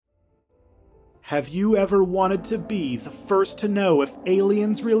Have you ever wanted to be the first to know if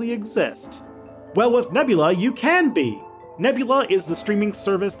aliens really exist? Well, with Nebula, you can be! Nebula is the streaming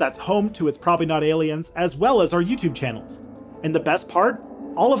service that's home to It's Probably Not Aliens, as well as our YouTube channels. And the best part?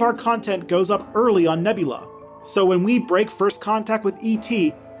 All of our content goes up early on Nebula. So when we break first contact with ET,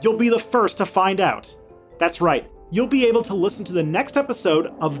 you'll be the first to find out. That's right, you'll be able to listen to the next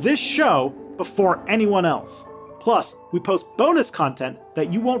episode of this show before anyone else. Plus, we post bonus content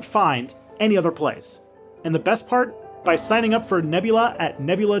that you won't find any other place. And the best part? By signing up for Nebula at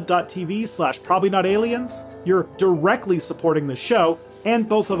nebula.tv/probablynotaliens, you're directly supporting the show and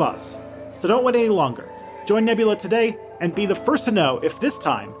both of us. So don't wait any longer. Join Nebula today and be the first to know if this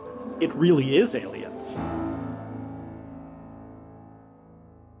time it really is aliens.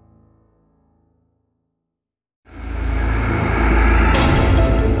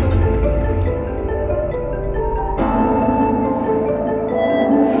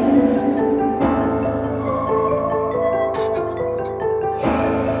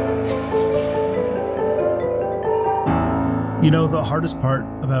 You know, the hardest part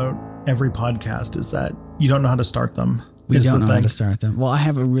about every podcast is that you don't know how to start them. We don't know how to start them. Well, I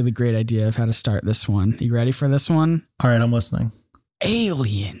have a really great idea of how to start this one. You ready for this one? All right, I'm listening.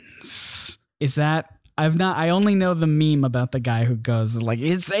 Aliens. Is that... I only know the meme about the guy who goes like,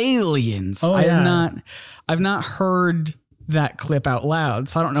 it's aliens. Oh, yeah. I've not heard that clip out loud,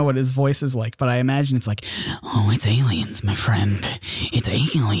 so I don't know what his voice is like, but I imagine it's like, oh, it's aliens, my friend. It's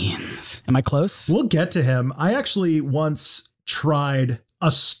aliens. Am I close? We'll get to him. I actually once tried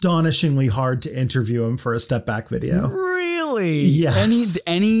astonishingly hard to interview him for a Step Back video. Really? Yes.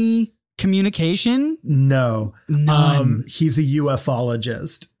 Any communication? No. None. He's a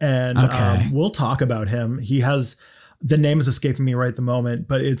ufologist, and we'll talk about him. He has... The name is escaping me right at the moment,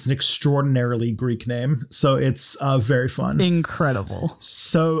 but it's an extraordinarily Greek name. So it's very fun. Incredible.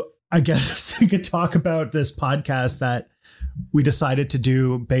 So I guess we could talk about this podcast that we decided to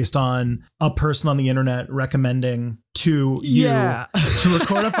do based on a person on the internet recommending to you to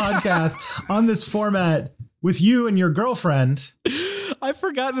record a podcast on this format with you and your girlfriend. I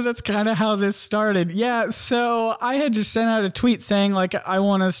forgot that that's kind of how this started. Yeah. So I had just sent out a tweet saying like, I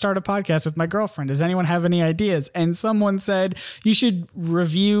want to start a podcast with my girlfriend. Does anyone have any ideas? And someone said, you should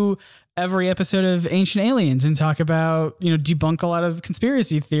review every episode of Ancient Aliens and talk about, debunk a lot of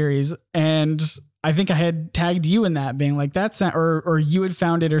conspiracy theories. And I think I had tagged you in that, being like, that's not, or you had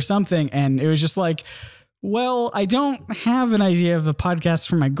found it or something. And it was just like, well, I don't have an idea of a podcast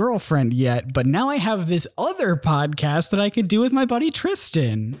for my girlfriend yet, but now I have this other podcast that I could do with my buddy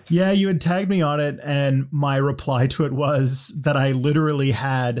Tristan. Yeah, you had tagged me on it, and my reply to it was that I literally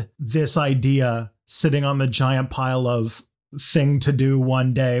had this idea sitting on the giant pile of thing to do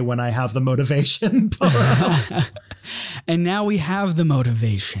one day when I have the motivation. And now we have the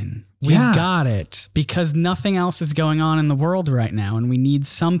motivation. We've got it, because nothing else is going on in the world right now, and we need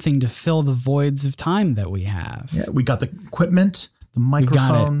something to fill the voids of time that we have. Yeah, we got the equipment, the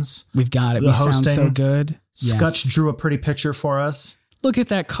microphones. We've got it. The we hosting. Sound so good. Scutch drew a pretty picture for us. Look at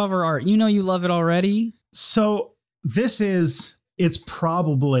that cover art. You know you love it already. So It's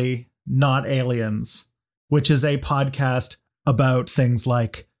Probably Not Aliens, which is a podcast about things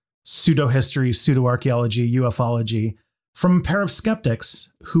like pseudo-history, pseudo-archaeology, ufology, from a pair of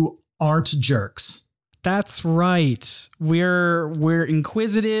skeptics who aren't jerks. That's right. We're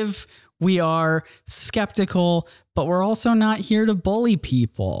inquisitive. We are skeptical, but we're also not here to bully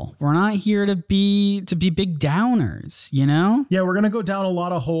people. We're not here to be big downers, Yeah, we're going to go down a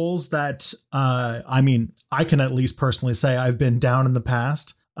lot of holes that, I can at least personally say I've been down in the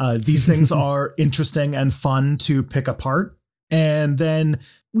past. These things are interesting and fun to pick apart. And then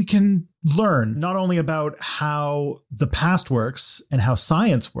we can learn not only about how the past works and how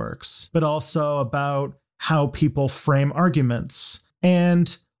science works, but also about how people frame arguments,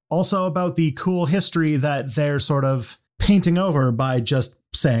 and also about the cool history that they're sort of painting over by just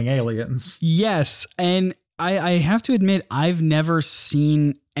saying aliens. Yes. And I have to admit, I've never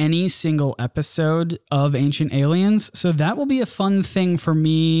seen any single episode of Ancient Aliens. So that will be a fun thing for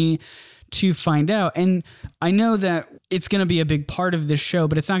me to find out. And I know that it's going to be a big part of this show,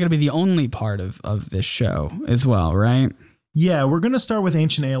 but it's not going to be the only part of this show as well, right? Yeah, we're going to start with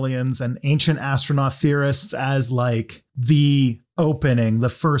Ancient Aliens and Ancient Astronaut Theorists as like the opening, the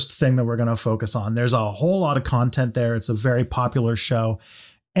first thing that we're going to focus on. There's a whole lot of content there. It's a very popular show.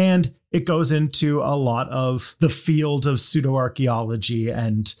 And it goes into a lot of the field of pseudo-archaeology,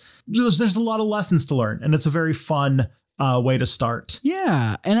 and there's a lot of lessons to learn. And it's a very fun way to start.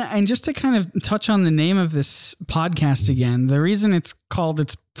 Yeah. And just to kind of touch on the name of this podcast again, the reason it's called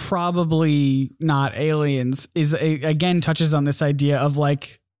It's Probably Not Aliens is, again, touches on this idea of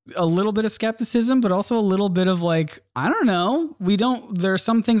like a little bit of skepticism, but also a little bit of like, I don't know. There are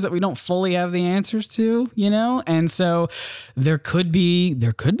some things that we don't fully have the answers to, And so there could be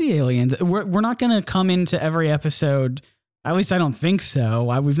aliens. We're not going to come into every episode. At least I don't think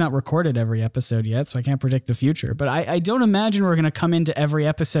so. We've not recorded every episode yet, so I can't predict the future. But I don't imagine we're going to come into every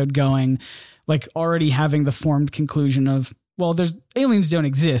episode going like already having the formed conclusion of, well, aliens don't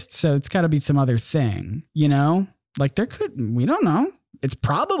exist, so it's got to be some other thing, Like we don't know. It's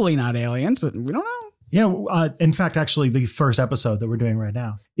probably not aliens, but we don't know. Yeah. In fact, actually, the first episode that we're doing right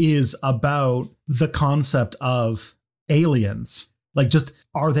now is about the concept of aliens. Like, just,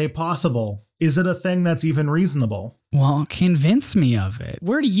 are they possible? Is it a thing that's even reasonable? Well, convince me of it.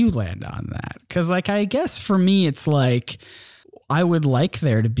 Where do you land on that? Because, like, I guess for me, it's like, I would like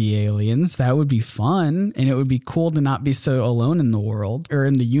there to be aliens. That would be fun. And it would be cool to not be so alone in the world or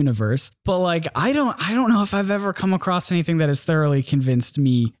in the universe. But like, I don't know if I've ever come across anything that has thoroughly convinced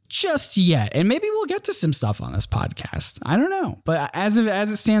me just yet. And maybe we'll get to some stuff on this podcast. I don't know. But as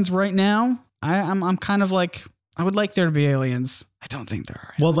it stands right now, I'm kind of like, I would like there to be aliens. I don't think there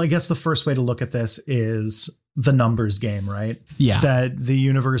are. Well, I guess the first way to look at this is the numbers game, right? Yeah. That the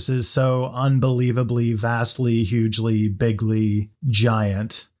universe is so unbelievably, vastly, hugely, bigly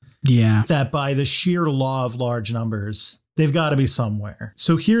giant. Yeah. That by the sheer law of large numbers, they've got to be somewhere.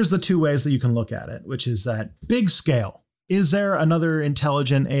 So here's the two ways that you can look at it, which is that big scale. Is there another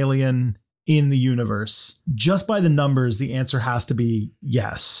intelligent alien in the universe? Just by the numbers, the answer has to be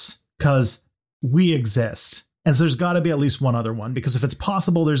yes, because we exist. And so there's got to be at least one other one, because if it's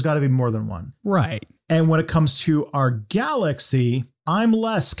possible, there's got to be more than one. Right. And when it comes to our galaxy, I'm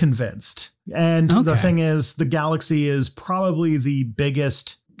less convinced. And the thing is, the galaxy is probably the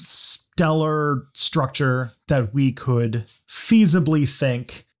biggest stellar structure that we could feasibly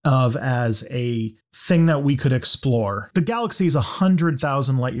think of as a thing that we could explore. The galaxy is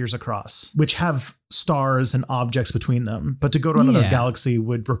 100,000 light years across, which have stars and objects between them. But to go to another galaxy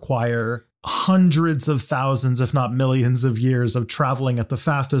would require hundreds of thousands, if not millions of years of traveling at the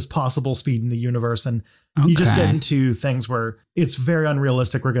fastest possible speed in the universe. And you just get into things where it's very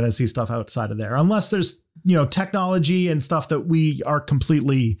unrealistic we're going to see stuff outside of there, unless there's, technology and stuff that we are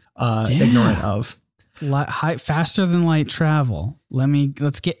completely ignorant of. Faster than light travel.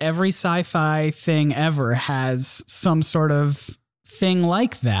 Let's get every sci-fi thing ever has some sort of thing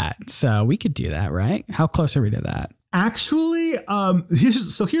like that. So we could do that, right? How close are we to that? Actually,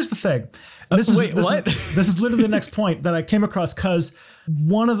 here's the thing. This is literally the next point that I came across, because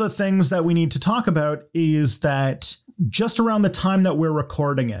one of the things that we need to talk about is that just around the time that we're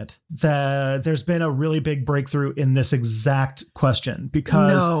recording it, there's been a really big breakthrough in this exact question.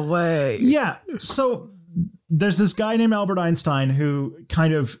 Because no way. Yeah. So there's this guy named Albert Einstein who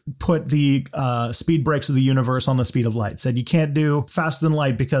kind of put the speed breaks of the universe on the speed of light. Said you can't do faster than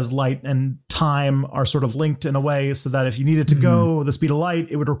light because light and time are sort of linked in a way, so that if you needed to go the speed of light,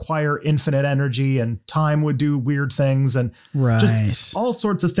 it would require infinite energy, and time would do weird things, and just all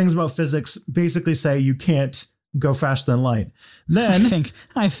sorts of things about physics basically say you can't go faster than light. Then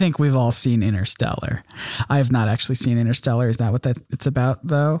I think we've all seen Interstellar. I have not actually seen Interstellar. Is that what it's about,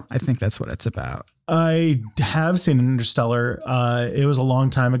 though? I think that's what it's about. I have seen Interstellar. It was a long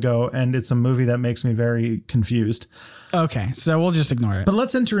time ago, and it's a movie that makes me very confused. Okay, so we'll just ignore it. But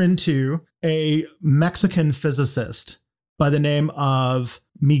let's enter into a Mexican physicist by the name of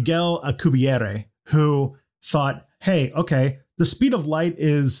Miguel Alcubierre, who thought, hey, okay, the speed of light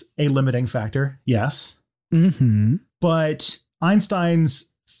is a limiting factor. Yes. Mm-hmm. But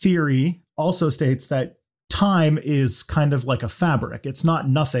Einstein's theory also states that time is kind of like a fabric. It's not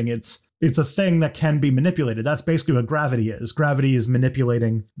nothing. It's a thing that can be manipulated. That's basically what gravity is. Gravity is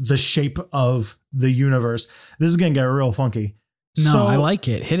manipulating the shape of the universe. This is going to get real funky. No, I like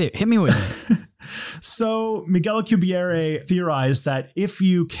it. Hit me with it. So Miguel Alcubierre theorized that if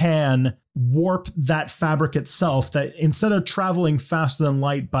you can warp that fabric itself, that instead of traveling faster than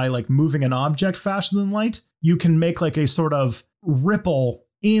light by like moving an object faster than light, you can make like a sort of ripple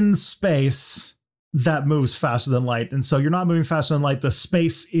in space that moves faster than light. And so you're not moving faster than light. The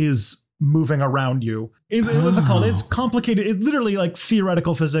space is moving around you. What's it called? It's complicated. It's literally like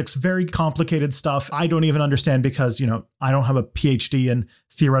theoretical physics, very complicated stuff. I don't even understand because, I don't have a PhD in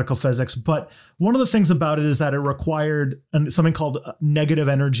theoretical physics. But one of the things about it is that it required something called negative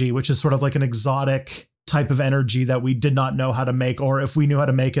energy, which is sort of like an exotic type of energy that we did not know how to make. Or if we knew how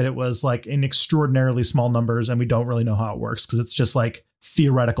to make it, it was like in extraordinarily small numbers, and we don't really know how it works because it's just like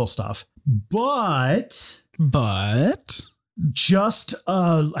theoretical stuff. But just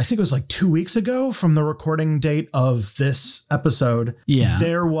I think it was like 2 weeks ago from the recording date of this episode,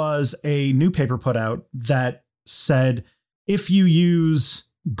 there was a new paper put out that said if you use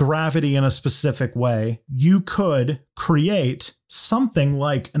gravity in a specific way, you could create something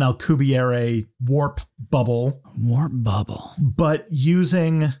like an Alcubierre warp bubble. Warp bubble. But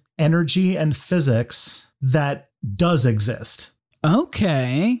using energy and physics that does exist.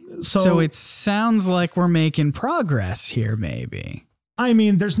 Okay. So So it sounds like we're making progress here, maybe. I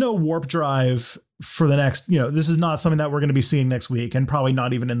mean, there's no warp drive for the next, this is not something that we're going to be seeing next week and probably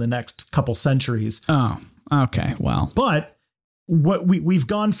not even in the next couple centuries. Oh, okay. Well, But what we've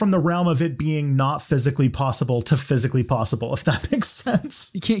gone from the realm of it being not physically possible to physically possible, if that makes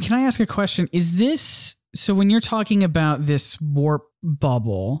sense. can I ask a question? Is this, so when you're talking about this warp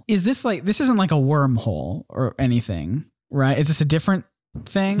bubble, is this isn't like a wormhole or anything, right? Is this a different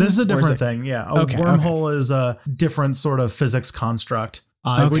thing? This is a Or different thing. Yeah. A Okay, wormhole is a different sort of physics construct.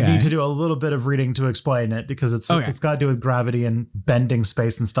 I would Okay. need to do a little bit of reading to explain it because it's got to do with gravity and bending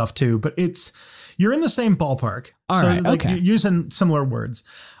space and stuff too. But you're in the same ballpark. All right, okay. You're using similar words.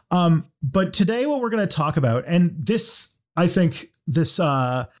 But today what we're going to talk about, and this, I think this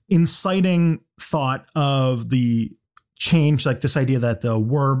inciting thought of the change, like this idea that the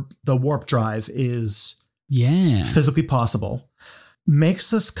warp drive is physically possible,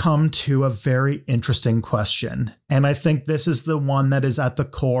 makes us come to a very interesting question. And I think this is the one that is at the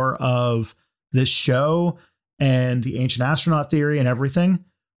core of this show and the ancient astronaut theory and everything,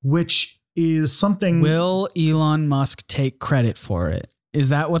 which is something. Will Elon Musk take credit for it? Is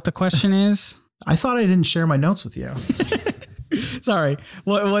that what the question is? I thought I didn't share my notes with you. Sorry.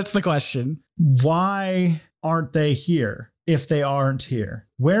 What's the question? Why aren't they here if they aren't here?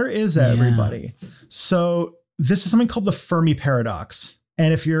 Where is everybody? So this is something called the Fermi paradox.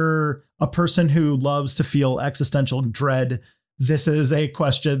 And if you're a person who loves to feel existential dread, this is a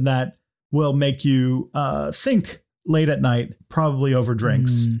question that will make you think late at night, probably over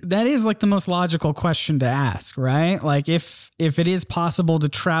drinks. That is like the most logical question to ask, right? Like if it is possible to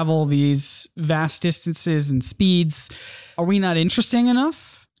travel these vast distances and speeds, are we not interesting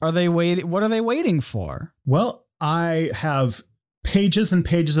enough? Are they waiting? What are they waiting for? Well, I have pages and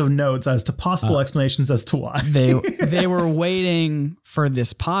pages of notes as to possible explanations as to why. They were waiting for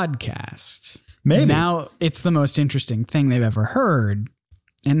this podcast. Maybe. Now it's the most interesting thing they've ever heard.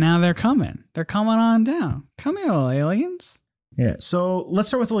 And now they're coming. They're coming on down. Come here, little aliens. Yeah. So let's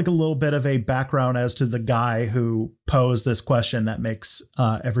start with like a little bit of a background as to the guy who posed this question that makes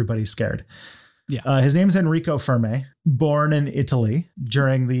everybody scared. Yeah. His name's Enrico Fermi, born in Italy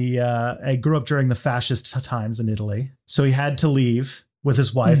during grew up during the fascist times in Italy. So he had to leave with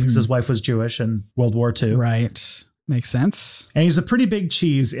his wife because his wife was Jewish in World War II. Right. Makes sense. And he's a pretty big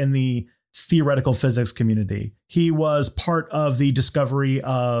cheese in the theoretical physics community. He was part of the discovery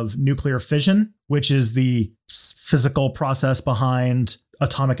of nuclear fission, which is the physical process behind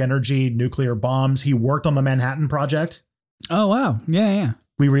atomic energy, nuclear bombs. He worked on the Manhattan Project. Oh, wow. Yeah.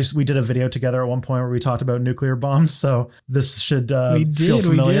 We did a video together at one point where we talked about nuclear bombs. So this should feel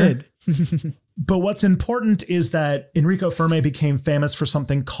familiar. We did. But what's important is that Enrico Fermi became famous for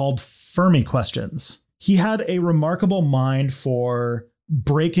something called Fermi questions. He had a remarkable mind for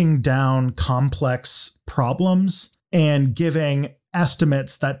breaking down complex problems and giving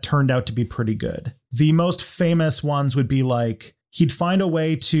estimates that turned out to be pretty good. The most famous ones would be like, he'd find a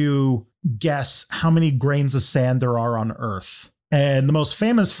way to guess how many grains of sand there are on Earth. And the most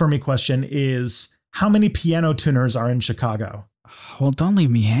famous Fermi question is, how many piano tuners are in Chicago? Well, don't leave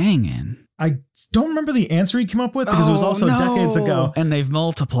me hanging. I don't remember the answer he came up with because it was also decades ago. And they've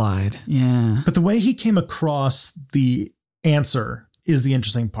multiplied. Yeah. But the way he came across the answer is the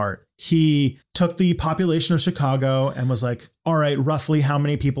interesting part. He took the population of Chicago and was like, all right, roughly how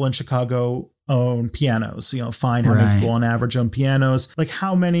many people in Chicago own pianos? Find how many people on average own pianos. Like,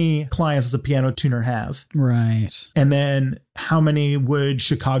 how many clients does the piano tuner have? Right. And then how many would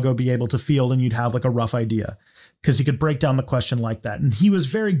Chicago be able to field? And you'd have like a rough idea because he could break down the question like that. And he was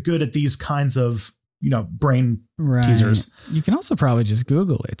very good at these kinds of, brain teasers. You can also probably just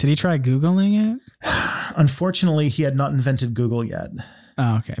Google it. Did he try Googling it? Unfortunately, he had not invented Google yet.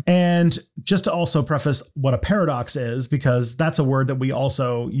 Oh, okay. And just to also preface what a paradox is, because that's a word that we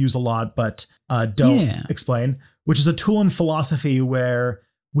also use a lot, but don't explain, which is a tool in philosophy where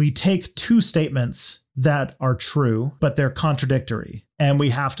we take two statements that are true, but they're contradictory. And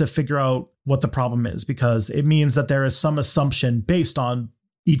we have to figure out what the problem is, because it means that there is some assumption based on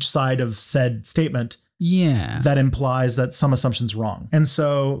each side of said statement that implies that some assumption's wrong. And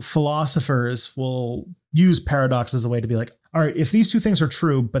so philosophers will use paradox as a way to be like, all right, if these two things are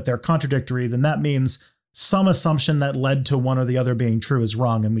true, but they're contradictory, then that means some assumption that led to one or the other being true is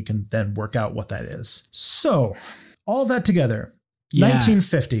wrong. And we can then work out what that is. So all that together,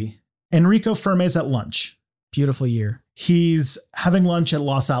 1950, Enrico Fermi's at lunch. Beautiful year. He's having lunch at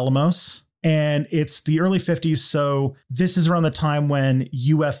Los Alamos, and it's the early 50s. So this is around the time when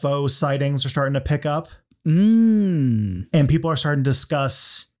UFO sightings are starting to pick up. And people are starting to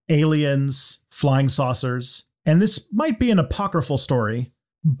discuss aliens, flying saucers. And this might be an apocryphal story,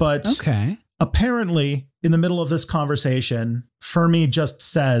 but apparently in the middle of this conversation, Fermi just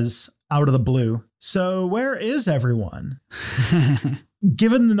says out of the blue, "So where is everyone?"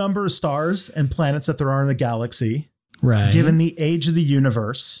 Given the number of stars and planets that there are in the galaxy, right? Given the age of the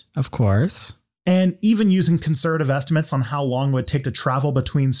universe, of course, and even using conservative estimates on how long it would take to travel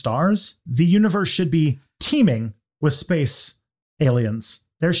between stars, the universe should be teeming with space aliens.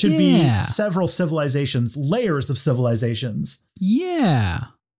 There should be several civilizations, layers of civilizations. Yeah,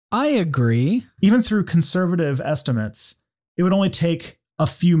 I agree. Even through conservative estimates, it would only take a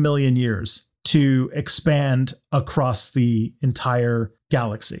few million years to expand across the entire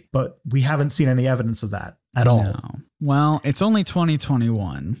galaxy. But we haven't seen any evidence of that at all. No. Well, it's only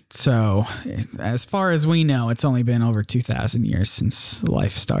 2021. So as far as we know, it's only been over 2,000 years since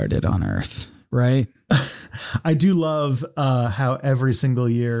life started on Earth, right? I do love how every single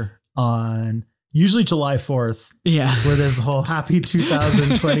year on usually July 4th, where there's the whole happy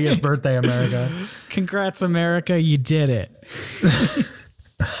 2020th birthday, America. Congrats, America. You did it.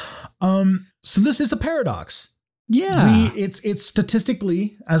 So this is a paradox. Yeah. It's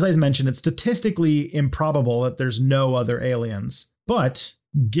statistically, as I mentioned, it's statistically improbable that there's no other aliens. But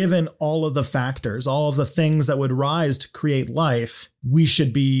given all of the factors, all of the things that would rise to create life, we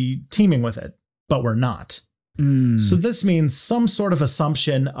should be teeming with it, but we're not. So this means some sort of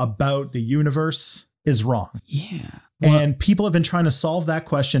assumption about the universe is wrong. Yeah. And people have been trying to solve that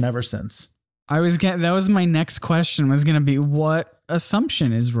question ever since. That was my next question, was going to be, what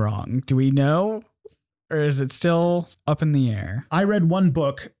assumption is wrong? Do we know? Or is it still up in the air? I read one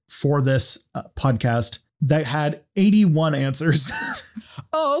book for this podcast that had 81 answers.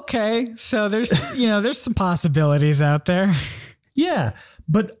 Oh, okay. So there's some possibilities out there. Yeah,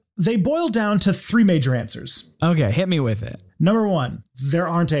 but they boil down to three major answers. Okay, hit me with it. Number one, there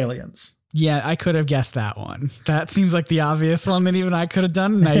aren't aliens. Yeah, I could have guessed that one. That seems like the obvious one that even I could have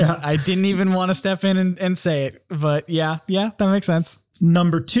done. And I didn't even want to step in and say it. But yeah, that makes sense.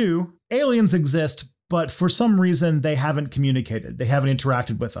 Number two, aliens exist, but for some reason they haven't communicated. They haven't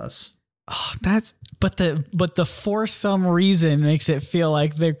interacted with us. Oh, but the for some reason makes it feel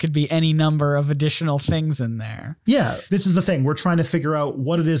like there could be any number of additional things in there. Yeah, this is the thing. We're trying to figure out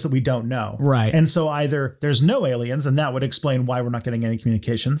what it is that we don't know. Right. And so either there's no aliens, and that would explain why we're not getting any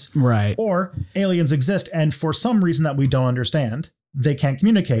communications. Right. Or aliens exist, and for some reason that we don't understand, they can't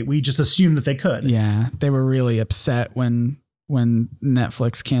communicate. We just assume that they could. Yeah, they were really upset when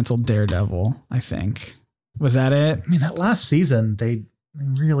Netflix canceled Daredevil, I think. Was that it? I mean, that last season, they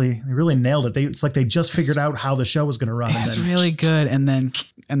really nailed it. It's like they just figured out how the show was going to run. It's really good, and then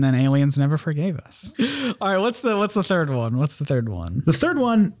aliens never forgave us. All right, what's the third one? What's the third one? The third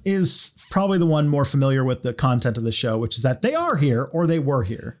one is probably the one more familiar with the content of the show, which is that they are here or they were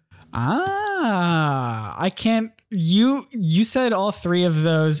here. I can't. You said all three of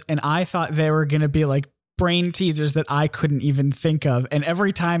those, and I thought they were going to be like brain teasers that I couldn't even think of. And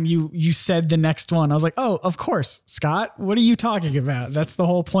every time you said the next one, I was like, oh, of course, Scott, what are you talking about? That's the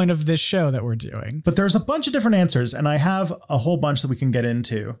whole point of this show that we're doing. But there's a bunch of different answers, and I have a whole bunch that we can get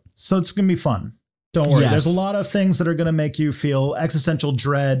into. So it's going to be fun. Don't worry. Yes. There's a lot of things that are going to make you feel existential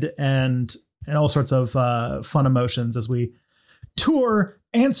dread and all sorts of fun emotions as we tour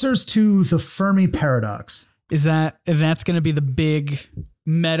answers to the Fermi paradox. That's going to be the big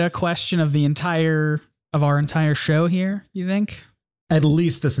meta question of our entire show here, you think? At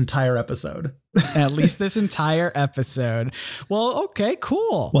least this entire episode. At least this entire episode. Well, okay,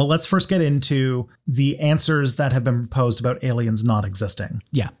 cool. Well, let's first get into the answers that have been proposed about aliens not existing.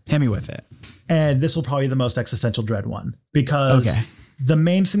 Yeah, hit me with it. And this will probably be the most existential dread one, because the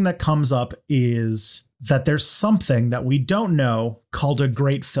main thing that comes up is that there's something that we don't know called a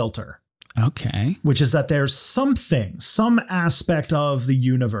great filter. Okay. Which is that there's some aspect of the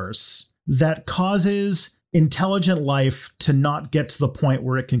universe that causes intelligent life to not get to the point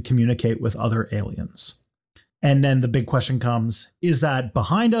where it can communicate with other aliens. And then the big question comes, is that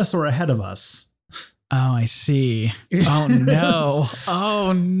behind us or ahead of us? Oh, I see. Oh, no.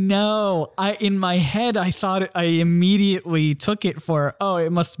 Oh, no. In my head, I thought I immediately took it for, oh,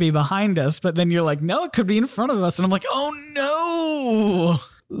 it must be behind us. But then you're like, no, it could be in front of us. And I'm like, oh,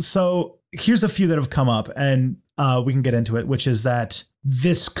 no. So here's a few that have come up, and we can get into it, which is that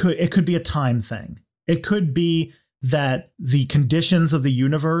it could be a time thing. It could be that the conditions of the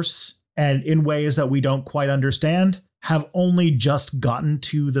universe, and in ways that we don't quite understand, have only just gotten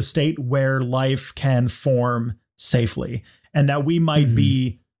to the state where life can form safely, and that we might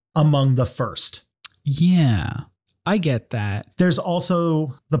be among the first. Yeah, I get that. There's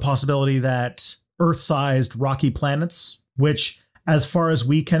also the possibility that Earth-sized rocky planets, which, as far as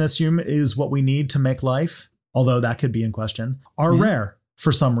we can assume, is what we need to make life, although that could be in question, are rare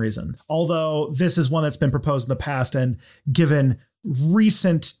for some reason. Although this is one that's been proposed in the past, and given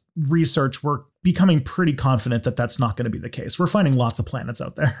recent research, we're becoming pretty confident that that's not going to be the case. We're finding lots of planets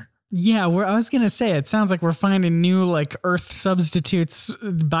out there. Yeah, I was going to say, it sounds like we're finding new like Earth substitutes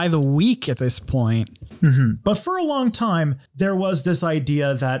by the week at this point. But for a long time, there was this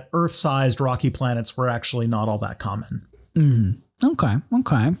idea that Earth-sized rocky planets were actually not all that common.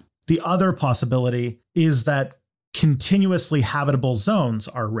 Okay. The other possibility is that continuously habitable zones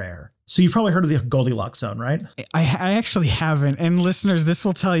are rare. So you've probably heard of the Goldilocks zone, right? I actually haven't. And listeners, this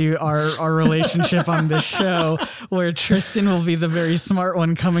will tell you our relationship on this show, where Tristan will be the very smart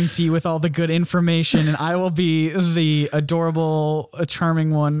one coming to you with all the good information, and I will be the adorable,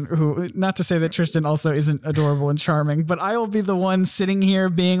 charming one who, not to say that Tristan also isn't adorable and charming, but I will be the one sitting here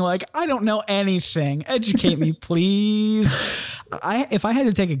being like, I don't know anything. Educate me, please. If I had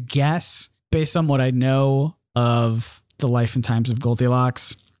to take a guess based on what I know of the life and times of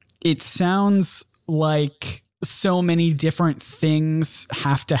Goldilocks, it sounds like so many different things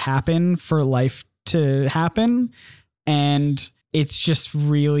have to happen for life to happen. And it's just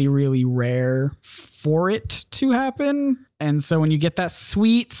really, really rare for it to happen. And so when you get that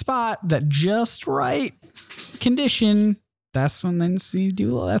sweet spot, that just right condition, that's when that's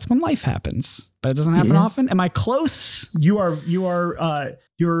when life happens. But it doesn't happen often. Am I close? You're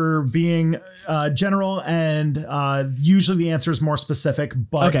being general, and usually the answer is more specific,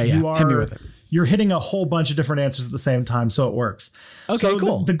 but hit me with it. You're hitting a whole bunch of different answers at the same time, so it works. Okay, so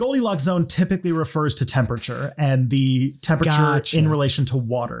cool. The Goldilocks zone typically refers to temperature, and the temperature in relation to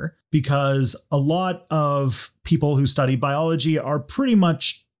water, because a lot of people who study biology are pretty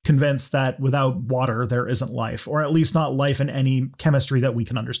much convinced that without water, there isn't life, or at least not life in any chemistry that we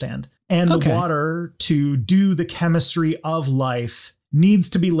can understand. And the water, to do the chemistry of life, needs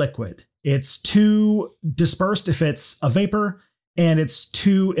to be liquid. It's too dispersed if it's a vapor, and it's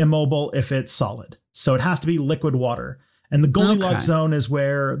too immobile if it's solid. So it has to be liquid water. And the Goldilocks zone is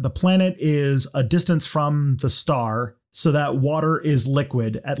where the planet is a distance from the star, so that water is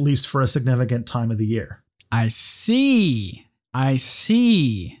liquid, at least for a significant time of the year. I see.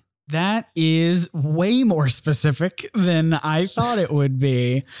 That is way more specific than I thought it would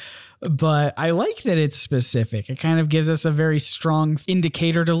be. But I like that it's specific. It kind of gives us a very strong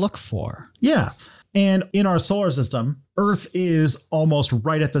indicator to look for. Yeah. And in our solar system, Earth is almost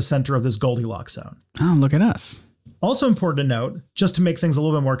right at the center of this Goldilocks zone. Oh, look at us. Also important to note, just to make things a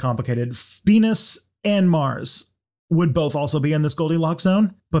little bit more complicated, Venus and Mars would both also be in this Goldilocks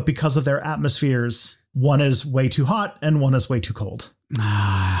zone, but because of their atmospheres, one is way too hot and one is way too cold.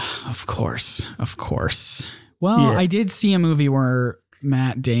 Of course. Well, I did see a movie where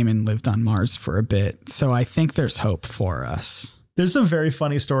Matt Damon lived on Mars for a bit, so I think there's hope for us. There's a very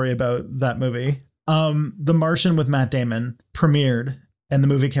funny story about that movie. The Martian with Matt Damon premiered, and the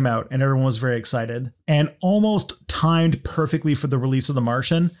movie came out, and everyone was very excited. And almost timed perfectly for the release of The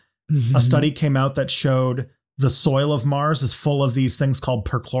Martian, a study came out that showed the soil of Mars is full of these things called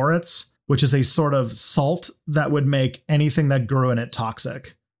perchlorates, which is a sort of salt that would make anything that grew in it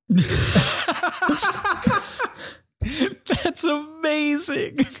toxic. That's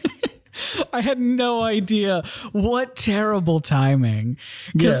amazing. I had no idea. What terrible timing.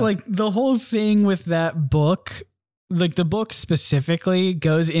 Because like the whole thing with that book, like the book specifically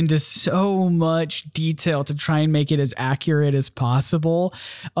goes into so much detail to try and make it as accurate as possible,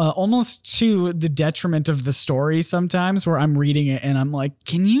 almost to the detriment of the story sometimes, where I'm reading it and I'm like,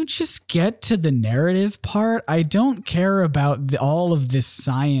 can you just get to the narrative part? I don't care about all of this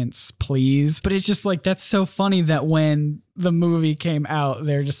science, please. But it's just like, that's so funny that when the movie came out,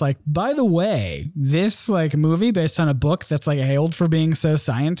 they're just like, by the way, this like movie based on a book that's like hailed for being so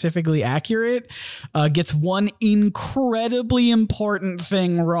scientifically accurate gets one incredibly important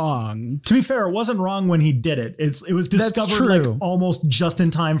thing wrong. To be fair, it wasn't wrong when he did it. It was discovered like almost just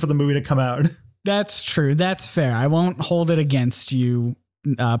in time for the movie to come out. That's true. That's fair. I won't hold it against you,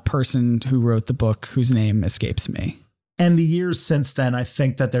 person who wrote the book whose name escapes me. And the years since then, I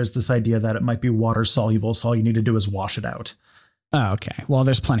think that there's this idea that it might be water soluble, so all you need to do is wash it out. Oh, okay. Well,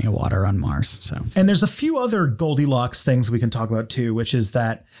 there's plenty of water on Mars. So, and there's a few other Goldilocks things we can talk about too, which is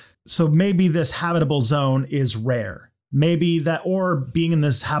that, so maybe this habitable zone is rare. maybe that, or being in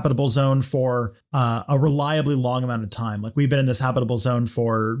this habitable zone for a reliably long amount of time. Like we've been in this habitable zone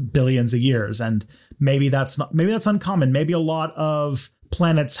for billions of years, and maybe that's uncommon. Maybe a lot of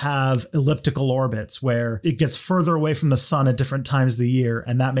planets have elliptical orbits where it gets further away from the sun at different times of the year,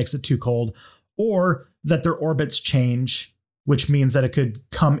 and that makes it too cold, or that their orbits change, which means that it could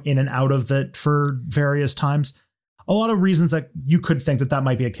come in and out of it for various times. A lot of reasons that you could think that that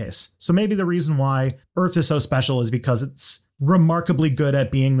might be a case. So maybe the reason why Earth is so special is because it's remarkably good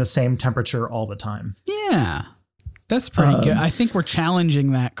at being the same temperature all the time. Yeah, that's pretty good. I think we're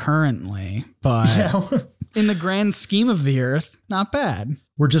challenging that currently, but in the grand scheme of the Earth, not bad.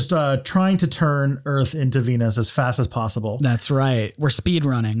 We're just trying to turn Earth into Venus as fast as possible. That's right. We're speed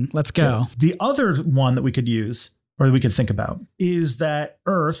running. Let's go. Yeah. The other one that we could use, or that we could think about, is that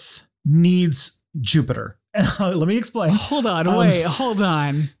Earth needs Jupiter. Let me explain. Hold on. Hold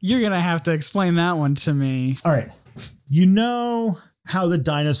on. You're going to have to explain that one to me. All right. You know how the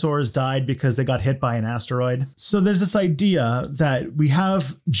dinosaurs died because they got hit by an asteroid? So there's this idea that we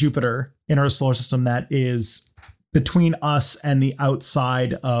have Jupiter in our solar system that is between us and the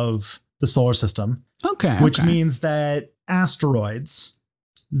outside of the solar system. Okay. Which means that asteroids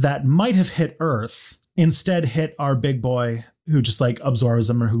that might have hit Earth instead hit our big boy, who just like absorbs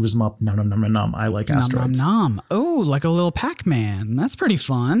them or hoovers them up. Nom. I like asteroids. Nom. Oh, like a little Pac-Man. That's pretty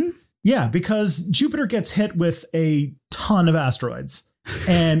fun. Yeah, because Jupiter gets hit with a ton of asteroids.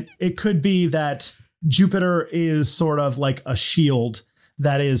 And it could be that Jupiter is sort of like a shield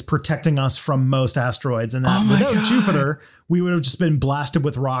that is protecting us from most asteroids. And that without Jupiter, we would have just been blasted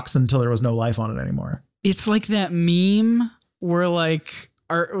with rocks until there was no life on it anymore. It's like that meme where like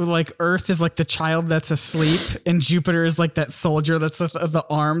Earth is like the child that's asleep, and Jupiter is like that soldier that's with the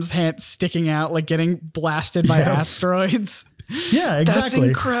arms sticking out, like getting blasted by asteroids. Yeah, exactly. That's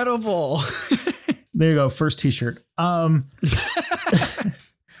incredible. There you go. First t-shirt. We're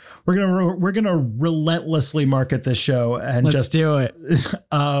gonna relentlessly market this show and Let's do it.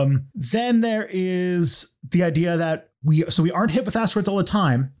 Then there is the idea that we aren't hit with asteroids all the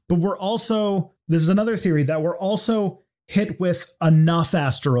time, but this is another theory that we're also hit with enough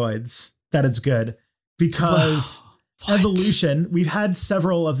asteroids that it's good, because evolution, we've had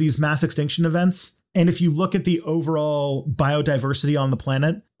several of these mass extinction events. And if you look at the overall biodiversity on the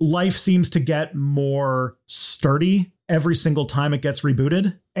planet, life seems to get more sturdy every single time it gets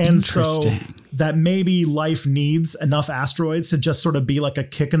rebooted. And so that maybe life needs enough asteroids to just sort of be like a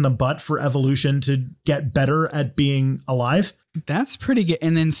kick in the butt for evolution to get better at being alive. That's pretty good.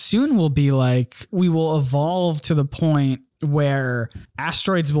 And then soon we will evolve to the point where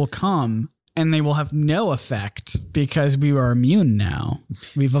asteroids will come and they will have no effect because we are immune now.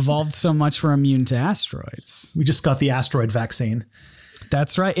 We've evolved so much we're immune to asteroids. We just got the asteroid vaccine.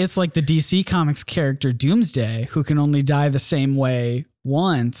 That's right. It's like the DC Comics character Doomsday, who can only die the same way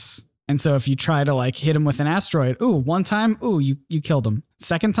once. And so if you try to like hit him with an asteroid, one time, you killed him.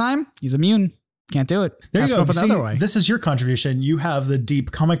 Second time, he's immune. Can't do it. There you go. See, this is your contribution. You have the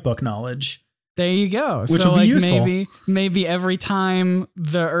deep comic book knowledge. There you go. Which would be useful. Maybe every time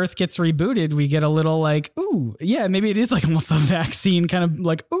the Earth gets rebooted, we get a little like, maybe it is like almost a vaccine kind of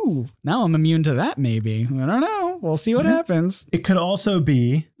like, now I'm immune to that. Maybe. I don't know. We'll see what happens. It could also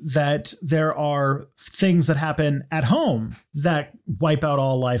be that there are things that happen at home that wipe out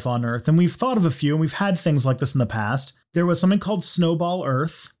all life on Earth. And we've thought of a few, and we've had things like this in the past. There was something called Snowball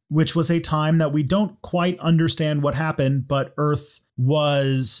Earth, which was a time that we don't quite understand what happened, but Earth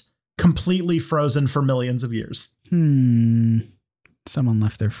was completely frozen for millions of years. Someone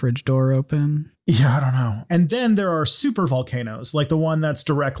left their fridge door open. Yeah, I don't know. And then there are super volcanoes, like the one that's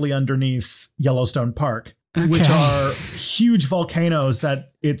directly underneath Yellowstone Park, which are huge volcanoes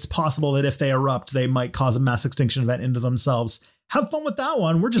that it's possible that if they erupt, they might cause a mass extinction event into themselves. Have fun with that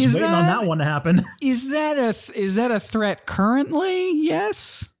one. We're just waiting on that one to happen. Is that a threat currently?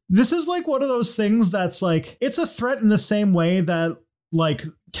 Yes. This is like one of those things that's like, it's a threat in the same way that like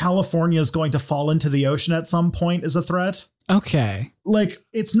California is going to fall into the ocean at some point is a threat. Okay. Like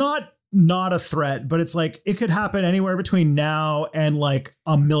it's not a threat, but it's like it could happen anywhere between now and like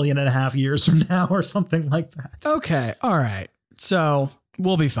 1.5 million years from now or something like that. Okay. All right. So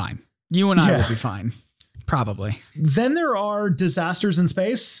we'll be fine. You and I will be fine. Probably. Then there are disasters in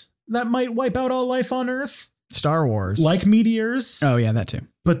space that might wipe out all life on Earth. Star Wars. Like meteors. Oh, yeah, that too.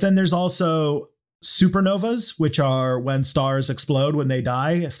 But then there's also supernovas, which are when stars explode when they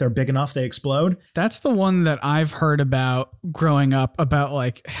die. If they're big enough, they explode. That's the one that I've heard about growing up, about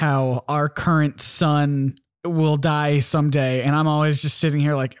like how our current sun will die someday. And I'm always just sitting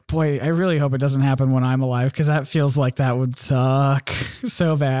here like, boy, I really hope it doesn't happen when I'm alive, because that feels like that would suck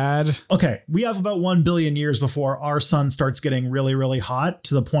so bad. Okay, we have about 1 billion years before our sun starts getting really, really hot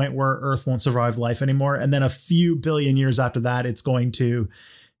to the point where Earth won't survive life anymore. And then a few billion years after that, it's going to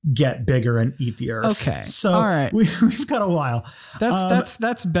get bigger and eat the Earth. Okay. So all right. we've got a while.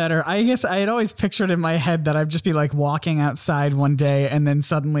 That's better. I guess I had always pictured in my head that I'd just be like walking outside one day and then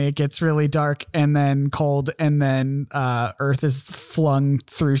suddenly it gets really dark and then cold and then Earth is flung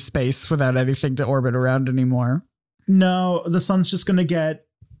through space without anything to orbit around anymore. No, the sun's just going to get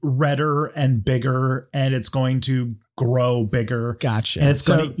redder and bigger, and it's going to grow bigger. Gotcha. And it's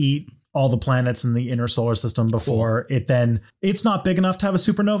going to eat all the planets in the inner solar system before it's not big enough to have a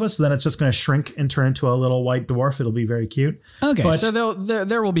supernova. So then it's just going to shrink and turn into a little white dwarf. It'll be very cute. Okay. But, so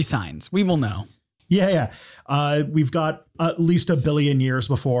there will be signs. We will know. Yeah. We've got at least 1 billion years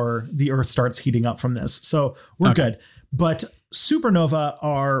before the Earth starts heating up from this. So we're good. But supernova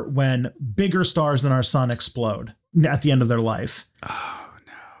are when bigger stars than our sun explode at the end of their life. Oh,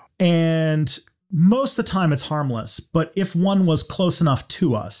 no. And most of the time it's harmless. But if one was close enough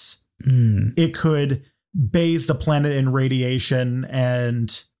to us, it could bathe the planet in radiation,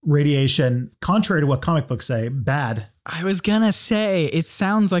 and radiation, contrary to what comic books say, bad. I was gonna say, it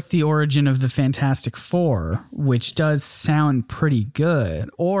sounds like the origin of the Fantastic Four, which does sound pretty good,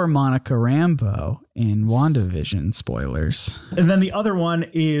 or Monica Rambeau in WandaVision, spoilers. And then the other one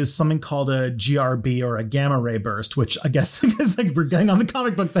is something called a GRB, or a gamma ray burst, which I guess is like we're getting on the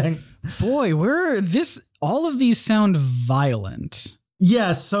comic book thing. Boy, all of these sound violent.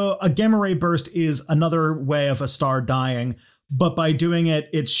 Yeah, so a gamma ray burst is another way of a star dying, but by doing it,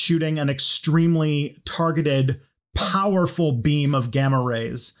 it's shooting an extremely targeted, powerful beam of gamma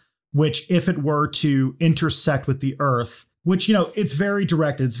rays, which if it were to intersect with the Earth, which, it's very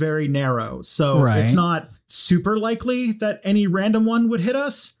directed, it's very narrow. So It's not super likely that any random one would hit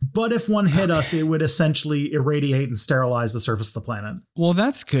us. But if one hit us, it would essentially irradiate and sterilize the surface of the planet. Well,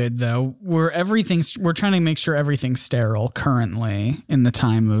 that's good, though. We're trying to make sure everything's sterile currently in the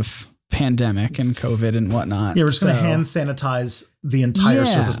time of pandemic and COVID and whatnot. Yeah, we're just going to hand sanitize the entire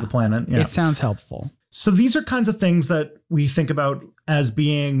surface of the planet. Yeah. It sounds helpful. So these are kinds of things that we think about as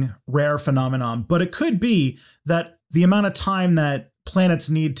being rare phenomenon, but it could be that the amount of time that planets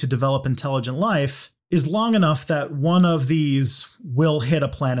need to develop intelligent life is long enough that one of these will hit a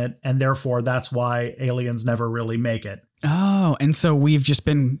planet, and therefore that's why aliens never really make it. Oh, and so we've just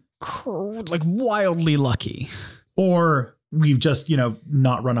been like wildly lucky. Or we've just,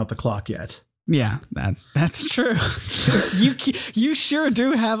 not run out the clock yet. Yeah, that's true. You sure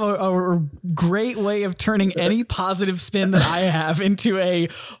do have a great way of turning any positive spin that I have into a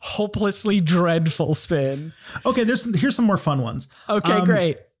hopelessly dreadful spin. Okay, here's some more fun ones. Okay,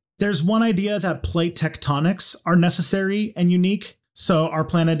 great. There's one idea that plate tectonics are necessary and unique. So our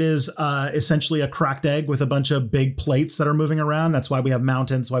planet is essentially a cracked egg with a bunch of big plates that are moving around. That's why we have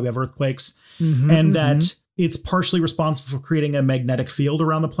mountains, why we have earthquakes, and that it's partially responsible for creating a magnetic field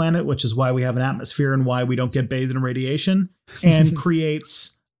around the planet, which is why we have an atmosphere and why we don't get bathed in radiation, and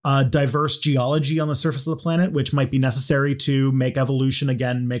creates diverse geology on the surface of the planet, which might be necessary to make evolution,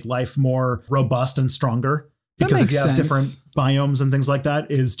 again, make life more robust and stronger. Because if you have different biomes and things like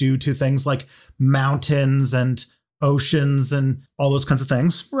that, is due to things like mountains and oceans and all those kinds of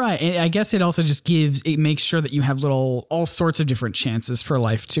things. Right. And I guess it also just makes sure that you have all sorts of different chances for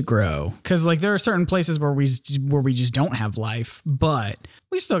life to grow. Because like there are certain places where we just don't have life, but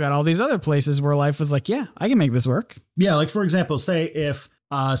we still got all these other places where life was like, yeah, I can make this work. Yeah. Like, for example, say if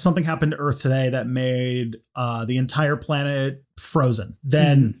something happened to Earth today that made the entire planet frozen,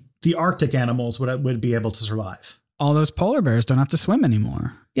 then the Arctic animals would be able to survive. All those polar bears don't have to swim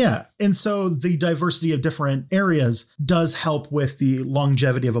anymore. Yeah. And so the diversity of different areas does help with the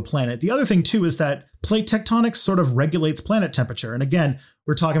longevity of a planet. The other thing, too, is that plate tectonics sort of regulates planet temperature. And again,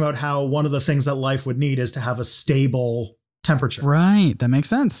 we're talking about how one of the things that life would need is to have a stable temperature. Right. That makes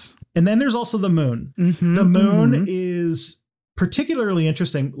sense. And then there's also the moon. The moon is particularly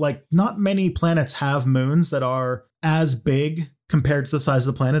interesting. Like, not many planets have moons that are as big compared to the size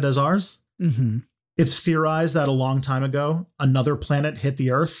of the planet as ours. It's theorized that a long time ago, another planet hit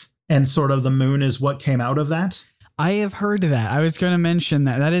the Earth, and sort of the moon is what came out of that. I have heard that. I was going to mention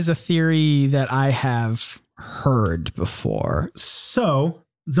that. That is a theory that I have heard before. So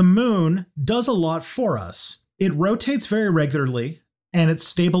the moon does a lot for us. It rotates very regularly, and it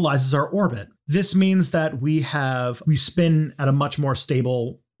stabilizes our orbit. This means that we spin at a much more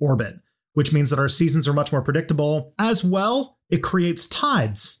stable orbit, which means that our seasons are much more predictable. As well, it creates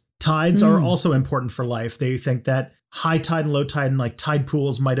tides. Tides are also important for life. They think that high tide and low tide and like tide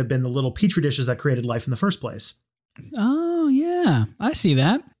pools might have been the little petri dishes that created life in the first place. Oh, yeah. I see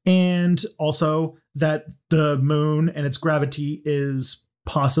that. And also that the moon and its gravity is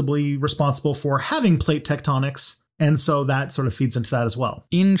possibly responsible for having plate tectonics. And so that sort of feeds into that as well.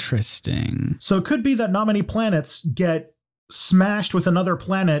 Interesting. So it could be that not many planets get smashed with another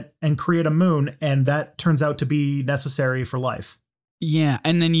planet and create a moon, and that turns out to be necessary for life. Yeah.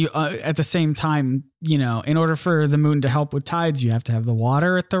 And then you, at the same time, you know, in order for the moon to help with tides, you have to have the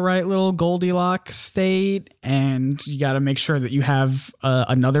water at the right little Goldilocks state. And you got to make sure that you have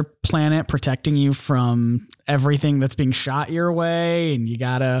another planet protecting you from everything that's being shot your way. And you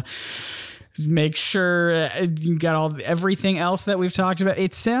got to make sure you got everything else that we've talked about.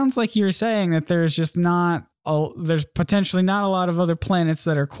 It sounds like you're saying that there's just there's potentially not a lot of other planets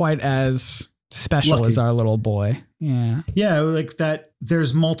that are quite as special lucky as our little boy. Yeah. Yeah, like that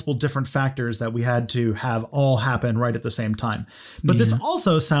there's multiple different factors that we had to have all happen right at the same time. But this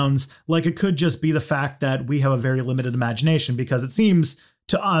also sounds like it could just be the fact that we have a very limited imagination, because it seems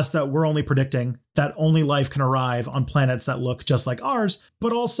to us that we're only predicting that only life can arrive on planets that look just like ours,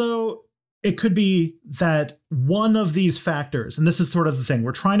 but also it could be that one of these factors, and this is sort of the thing,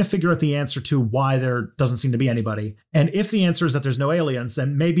 we're trying to figure out the answer to why there doesn't seem to be anybody. And if the answer is that there's no aliens,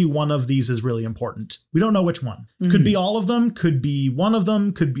 then maybe one of these is really important. We don't know which one. Mm-hmm. Could be all of them, could be one of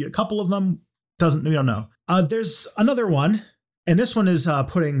them, could be a couple of them. We don't know. There's another one, and this one is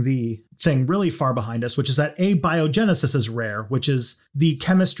putting the thing really far behind us, which is that abiogenesis is rare, which is the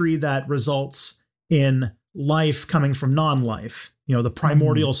chemistry that results in life coming from non-life. You know, the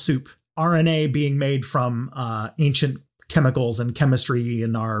primordial soup. RNA being made from ancient chemicals and chemistry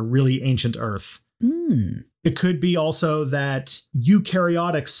in our really ancient Earth. It could be also that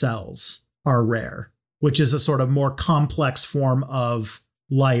eukaryotic cells are rare, which is a sort of more complex form of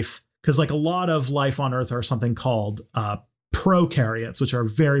life. Because like a lot of life on Earth are something called prokaryotes, which are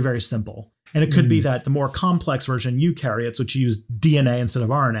very, very simple. And it could be that the more complex version, eukaryotes, which use DNA instead of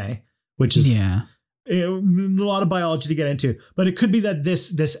RNA, which is... a lot of biology to get into, but it could be that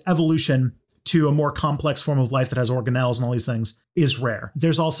this evolution to a more complex form of life that has organelles and all these things is rare.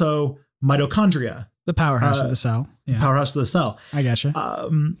 There's also mitochondria, the powerhouse of the cell. Yeah. Powerhouse of the cell. I gotcha.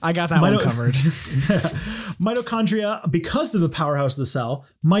 I got that one covered. Mitochondria, because of the powerhouse of the cell,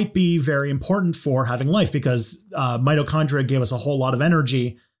 might be very important for having life, because mitochondria gave us a whole lot of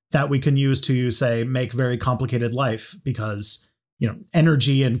energy that we can use to, say, make very complicated life, because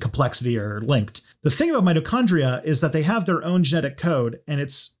energy and complexity are linked. The thing about mitochondria is that they have their own genetic code, and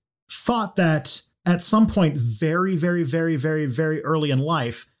it's thought that at some point very, very, very, very, very early in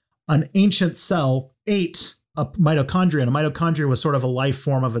life, an ancient cell ate a mitochondria, and a mitochondria was sort of a life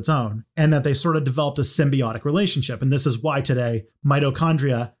form of its own, and that they sort of developed a symbiotic relationship. And this is why today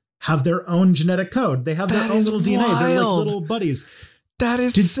mitochondria have their own genetic code. They have their own little DNA. They're like little buddies. That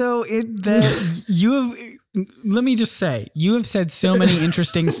is you have... Let me just say, you have said so many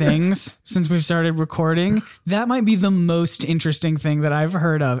interesting things since we've started recording. That might be the most interesting thing that I've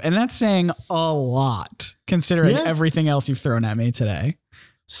heard of. And that's saying a lot, considering everything else you've thrown at me today.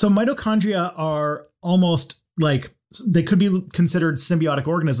 So mitochondria are almost like, they could be considered symbiotic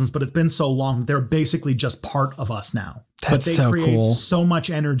organisms, but it's been so long that they're basically just part of us now. That's but they so create cool. So much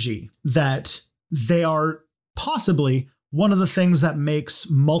energy that they are possibly one of the things that makes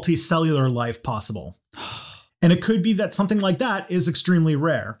multicellular life possible. And it could be that something like that is extremely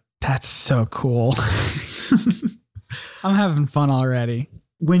rare. That's so cool. I'm having fun already.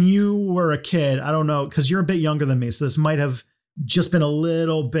 When you were a kid, I don't know, because you're a bit younger than me, so this might have just been a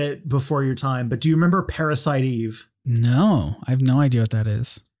little bit before your time, but do you remember Parasite Eve? No, I have no idea what that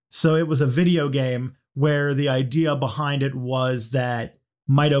is. So it was a video game where the idea behind it was that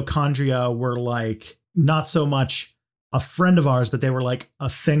mitochondria were like not so much a friend of ours, but they were like a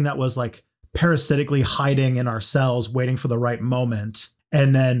thing that was like parasitically hiding in our cells, waiting for the right moment.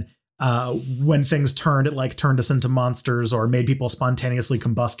 And then when things turned, it like turned us into monsters or made people spontaneously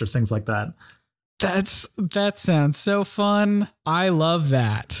combust or things like that. That sounds so fun. I love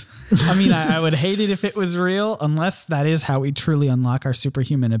that. I mean, I would hate it if it was real, unless that is how we truly unlock our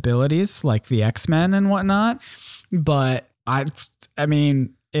superhuman abilities, like the X-Men and whatnot. But I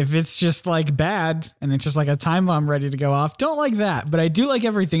mean, if it's just like bad and it's just like a time bomb ready to go off, don't like that. But I do like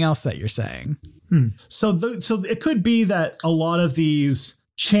everything else that you're saying. So it could be that a lot of these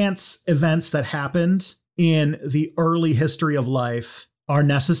chance events that happened in the early history of life are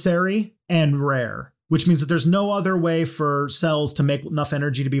necessary and rare, which means that there's no other way for cells to make enough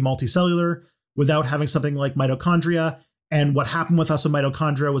energy to be multicellular without having something like mitochondria. And what happened with us with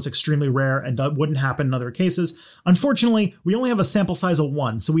mitochondria was extremely rare and wouldn't happen in other cases. Unfortunately, we only have a sample size of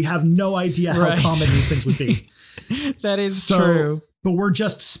 1, so we have no idea how common these things would be. That is true. But we're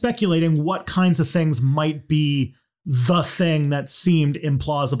just speculating what kinds of things might be the thing that seemed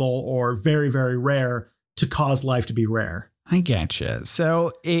implausible or very, very rare to cause life to be rare. I getcha.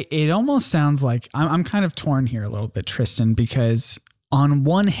 So it almost sounds like I'm kind of torn here a little bit, Tristan, because on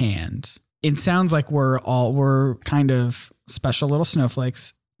one hand, it sounds like we're kind of special little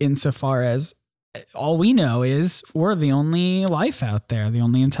snowflakes insofar as all we know is we're the only life out there, the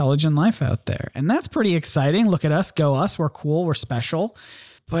only intelligent life out there. And that's pretty exciting. Look at us, go us. We're cool. We're special.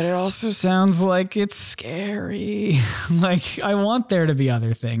 But it also sounds like it's scary. Like I want there to be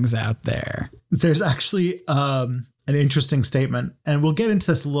other things out there. There's actually an interesting statement, and we'll get into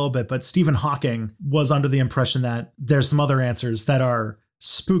this a little bit, but Stephen Hawking was under the impression that there's some other answers that are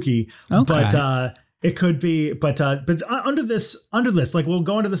spooky, but it could be, but under this, like we'll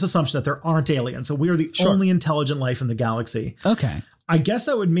go into this assumption that there aren't aliens. So we are the only intelligent life in the galaxy. Okay. I guess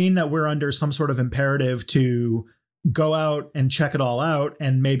that would mean that we're under some sort of imperative to go out and check it all out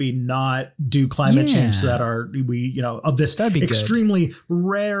and maybe not do climate change so that of this extremely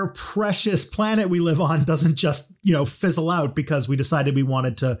rare, precious planet we live on doesn't just, fizzle out because we decided we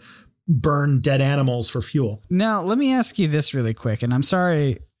wanted to burn dead animals for fuel. Now, let me ask you this really quick, and I'm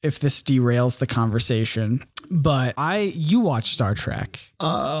sorry if this derails the conversation, but you watch Star Trek.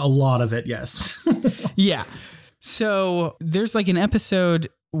 A lot of it, yes. Yeah. So there's like an episode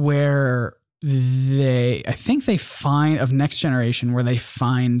where I think they find of Next Generation where they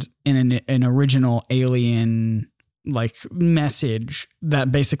find an original alien like message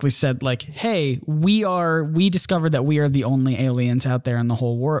that basically said like, hey, we discovered that we are the only aliens out there in the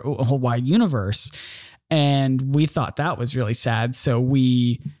whole wide universe. And we thought that was really sad. So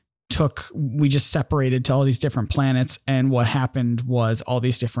we just separated to all these different planets. And what happened was all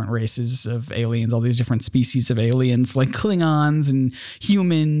these different races of aliens, all these different species of aliens, like Klingons and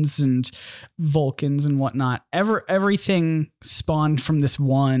humans and Vulcans and whatnot. Everything spawned from this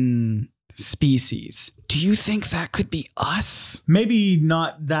one species. Do you think that could be us? Maybe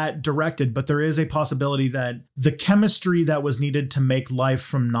not that directed, but there is a possibility that the chemistry that was needed to make life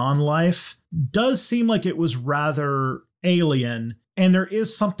from non-life does seem like it was rather alien. And there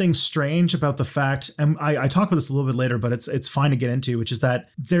is something strange about the fact, and I talk about this a little bit later, but it's fine to get into, which is that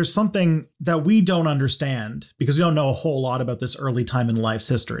there's something that we don't understand because we don't know a whole lot about this early time in life's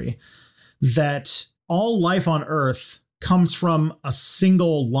history, that all life on Earth comes from a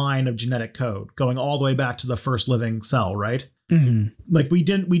single line of genetic code going all the way back to the first living cell, right? Mm-hmm. Like we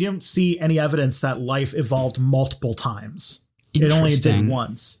didn't see any evidence that life evolved multiple times. It only did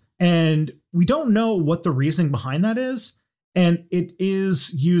once. And we don't know what the reasoning behind that is. And it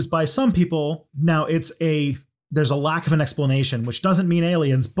is used by some people. Now there's a lack of an explanation, which doesn't mean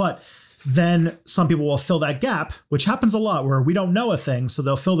aliens, but then some people will fill that gap, which happens a lot where we don't know a thing. So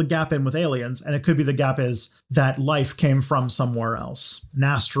they'll fill the gap in with aliens. And it could be the gap is that life came from somewhere else, an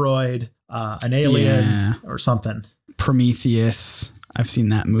asteroid, an alien or something. Prometheus. I've seen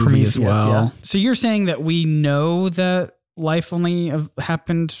that movie as well. Yeah. So you're saying that we know that life only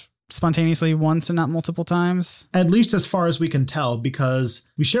happened spontaneously once and not multiple times? At least as far as we can tell, because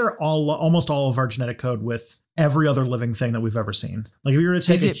we share almost all of our genetic code with every other living thing that we've ever seen. Like if you were to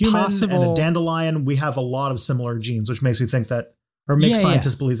take a human and a dandelion, we have a lot of similar genes, which makes me think that, or makes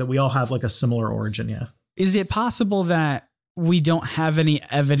scientists believe that we all have like a similar origin. Yeah. Is it possible that we don't have any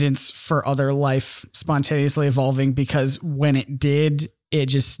evidence for other life spontaneously evolving because when it did, it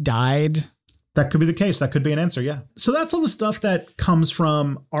just died? That could be the case. That could be an answer. Yeah. So that's all the stuff that comes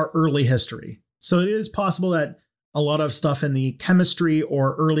from our early history. So it is possible that a lot of stuff in the chemistry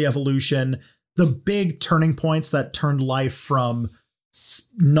or early evolution, the big turning points that turned life from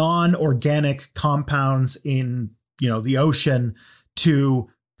non-organic compounds in, the ocean to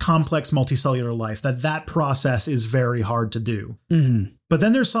complex multicellular life, that process is very hard to do. Mm-hmm. But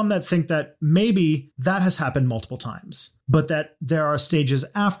then there's some that think that maybe that has happened multiple times, but that there are stages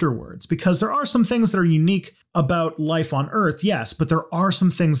afterwards, because there are some things that are unique about life on Earth. Yes, but there are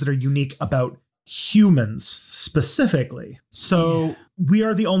some things that are unique about humans specifically. So we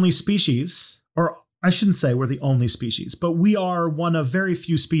are the only species, or I shouldn't say we're the only species, but we are one of very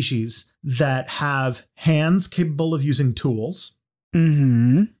few species that have hands capable of using tools.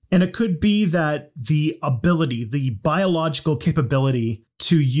 Mm-hmm. And it could be that the biological capability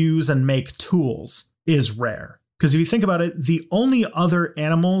to use and make tools is rare. Because if you think about it, the only other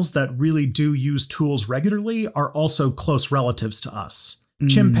animals that really do use tools regularly are also close relatives to us.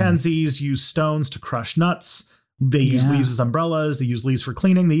 Chimpanzees use stones to crush nuts. They use leaves as umbrellas. They use leaves for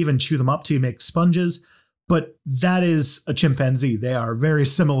cleaning. They even chew them up to make sponges. but that is a chimpanzee. They are very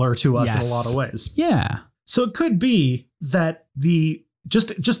similar to us in a lot of ways. Yeah. So it could be that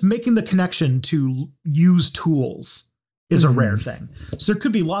just making the connection to use tools is a rare thing. So there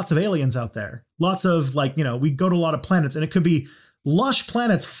could be lots of aliens out there. Lots of we go to a lot of planets, and it could be lush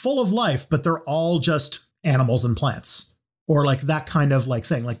planets full of life, but they're all just animals and plants, or like that kind of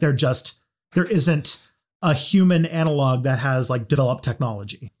thing. Like there isn't a human analog that has developed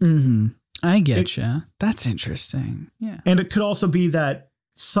technology. Mm-hmm. I get you. That's interesting. Yeah. And it could also be that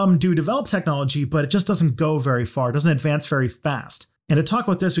some do develop technology, but it just doesn't go very far. It doesn't advance very fast. And to talk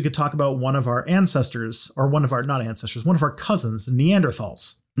about this, we could talk about one of our ancestors, or one of our cousins, the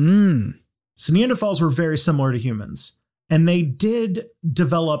Neanderthals. So Neanderthals were very similar to humans, and they did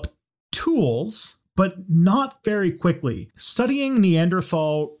develop tools, but not very quickly. Studying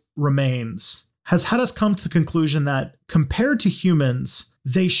Neanderthal remains has had us come to the conclusion that compared to humans,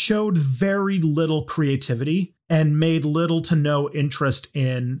 they showed very little creativity and made little to no interest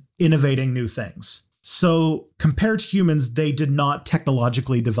in innovating new things. So compared to humans, they did not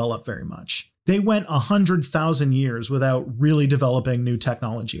technologically develop very much. They went 100,000 years without really developing new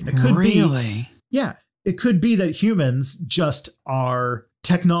technology. And it could it could be that humans just are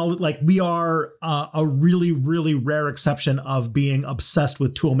we are a really, really rare exception of being obsessed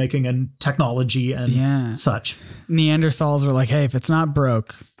with tool making and technology and such. Neanderthals were like, hey, if it's not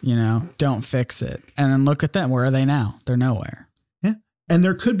broke, don't fix it. And then look at them. Where are they now? They're nowhere. Yeah. And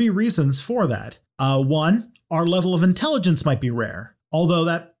there could be reasons for that. One, our level of intelligence might be rare, although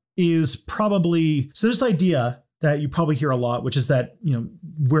that is probably, so this idea that you probably hear a lot, which is that,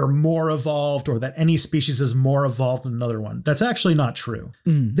 we're more evolved, or that any species is more evolved than another one. That's actually not true.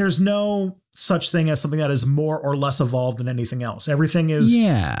 There's no such thing as something that is more or less evolved than anything else. Everything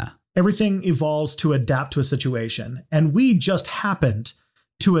evolves to adapt to a situation. And we just happened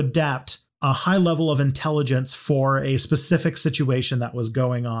to adapt a high level of intelligence for a specific situation that was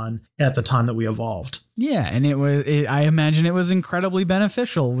going on at the time that we evolved. Yeah, and I imagine it was incredibly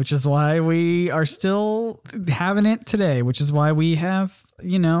beneficial, which is why we are still having it today, which is why we have,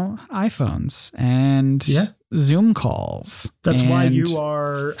 iPhones and Zoom calls. That's why you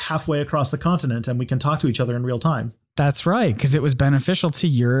are halfway across the continent and we can talk to each other in real time. That's right, because it was beneficial to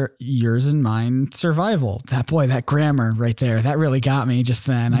yours and mine survival. That grammar right there, that really got me just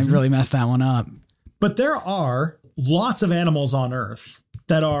then. I really messed that one up. But there are lots of animals on Earth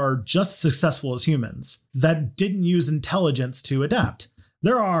that are just as successful as humans that didn't use intelligence to adapt.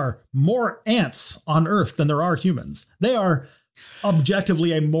 There are more ants on Earth than there are humans. They are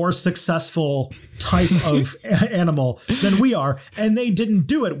objectively a more successful type of animal than we are, and they didn't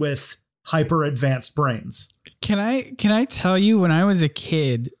do it with hyper advanced brains. Can I tell you, when I was a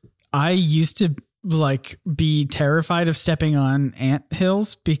kid, I used to be terrified of stepping on ant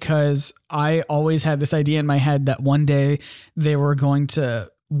hills, because I always had this idea in my head that one day they were going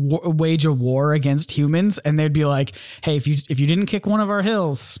to wage a war against humans, and they'd be like, hey, if you didn't kick one of our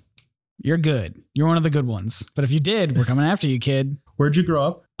hills, you're good. You're one of the good ones. But if you did, we're coming after you, kid. Where'd you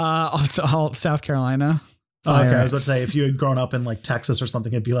grow up? South Carolina. Oh, okay, I was about to say, if you had grown up in Texas or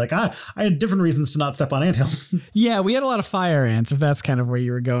something, it'd be like, I had different reasons to not step on anthills. Yeah, we had a lot of fire ants, if that's kind of where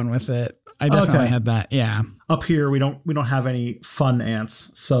you were going with it. I definitely had that. Yeah. Up here, we don't have any fun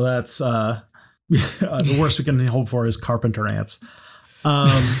ants, so that's the worst we can hope for is carpenter ants.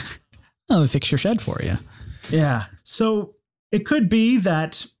 They fix your shed for you. Yeah. So it could be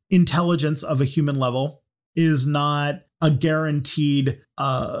that intelligence of a human level is not a guaranteed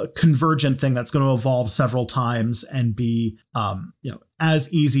convergent thing that's going to evolve several times and be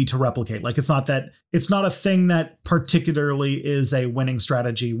as easy to replicate. It's not a thing that particularly is a winning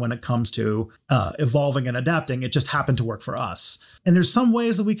strategy when it comes to evolving and adapting. It just happened to work for us. And there's some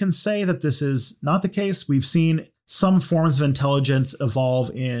ways that we can say that this is not the case. We've seen some forms of intelligence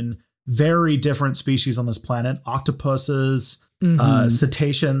evolve in very different species on this planet: octopuses,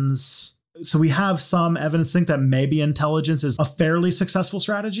 cetaceans. So we have some evidence to think that maybe intelligence is a fairly successful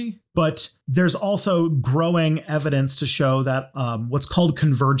strategy, but there's also growing evidence to show that what's called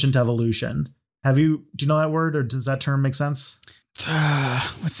convergent evolution. Do you know that word, or does that term make sense?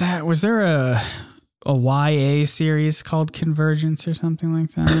 Was there a YA series called Convergence or something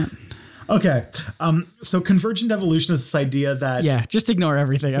like that? Okay. So convergent evolution is this idea that... Yeah, just ignore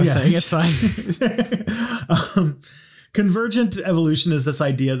everything I'm saying. It's fine. Convergent evolution is this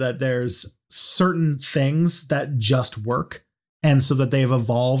idea that there's certain things that just work, and so that they've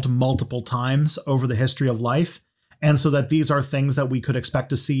evolved multiple times over the history of life. And so that these are things that we could expect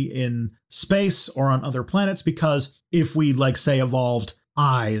to see in space or on other planets, because if we, say, evolved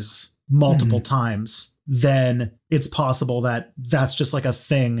eyes multiple times, then it's possible that that's just a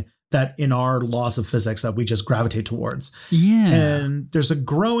thing that in our laws of physics that we just gravitate towards. Yeah. And there's a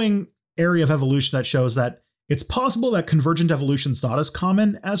growing area of evolution that shows that it's possible that convergent evolution is not as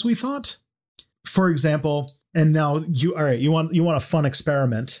common as we thought. For example, and now you want a fun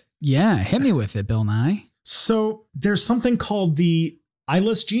experiment. Yeah, hit me with it, Bill Nye. So there's something called the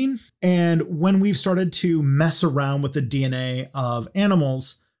eyeless gene. And when we've started to mess around with the DNA of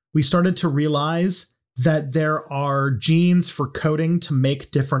animals, we started to realize that there are genes for coding to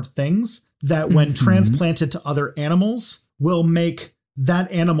make different things that when transplanted to other animals will make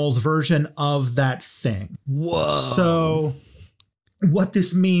that animal's version of that thing. Whoa. So what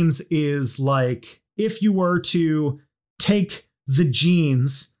this means is like if you were to take the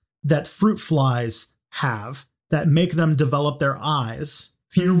genes that fruit flies have that make them develop their eyes,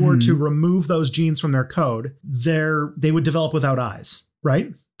 if you were to remove those genes from their code, they would develop without eyes,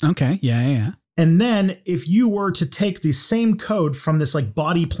 right? Okay. Yeah. And then if you were to take the same code from this like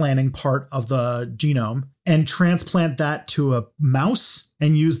body planning part of the genome and transplant that to a mouse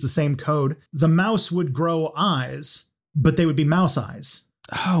and use the same code, the mouse would grow eyes, but they would be mouse eyes.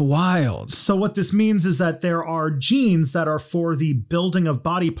 Oh, wild. So what this means is that there are genes that are for the building of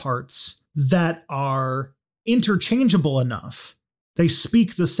body parts that are interchangeable enough. They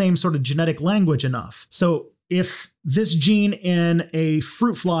speak the same sort of genetic language enough. So if this gene in a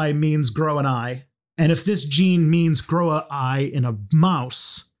fruit fly means grow an eye, and if this gene means grow an eye in a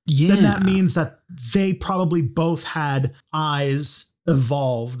mouse, then that means that they probably both had eyes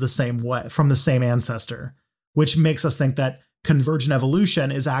evolve the same way from the same ancestor, which makes us think that convergent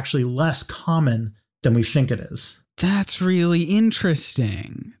evolution is actually less common than we think it is. That's really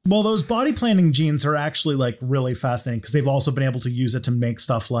interesting. Well, those body planning genes are actually like really fascinating because they've also been able to use it to make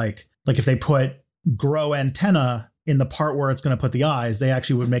stuff like if they put grow antenna in the part where it's going to put the eyes, they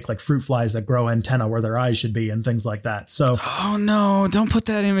actually would make like fruit flies that grow antenna where their eyes should be and things like that. So, oh no, don't put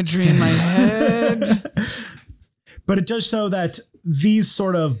that imagery in my head. But it does show that these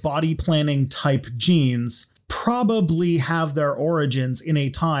sort of body planning type genes probably have their origins in a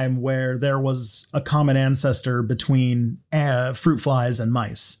time where there was a common ancestor between fruit flies and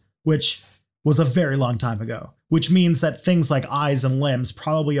mice, which was a very long time ago, which means that things like eyes and limbs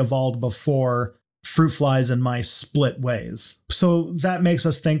probably evolved before fruit flies and mice split ways. So that makes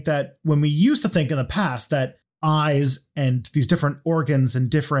us think that when we used to think in the past that eyes and these different organs and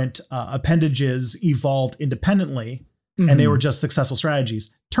different appendages evolved independently and they were just successful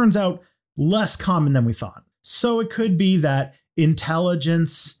strategies, turns out less common than we thought. So it could be that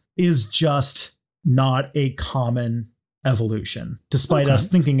intelligence is just not a common evolution, despite us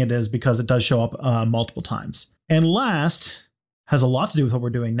thinking it is, because it does show up multiple times. And last has a lot to do with what we're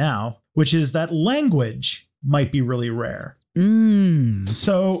doing now, which is that language might be really rare.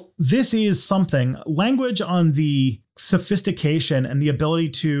 So this is something, language on the sophistication and the ability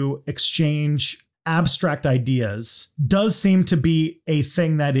to exchange abstract ideas does seem to be a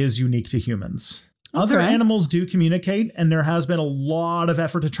thing that is unique to humans. Other animals do communicate, and there has been a lot of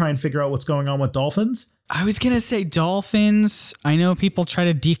effort to try and figure out what's going on with dolphins. I was going to say dolphins. I know people try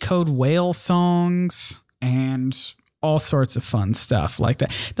to decode whale songs and all sorts of fun stuff like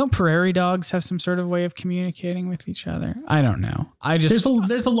that. Don't prairie dogs have some sort of way of communicating with each other? I don't know. There's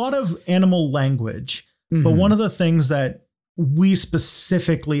a lot of animal language, but one of the things that we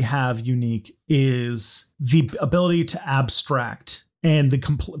specifically have unique is the ability to abstract and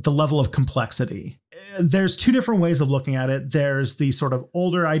the level of complexity. There's two different ways of looking at it. There's the sort of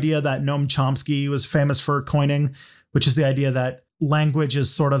older idea that Noam Chomsky was famous for coining, which is the idea that language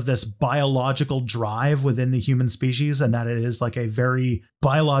is sort of this biological drive within the human species, and that it is like a very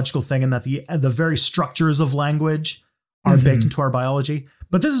biological thing, and that the very structures of language are baked into our biology.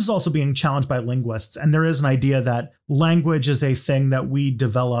 But this is also being challenged by linguists, and there is an idea that language is a thing that we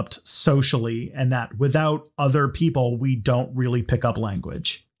developed socially, and that without other people, we don't really pick up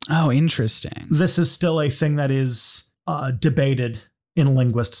language. Oh, interesting. This is still a thing that is debated in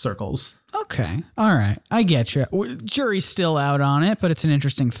linguist circles. Okay. All right. I get you. Jury's still out on it, but it's an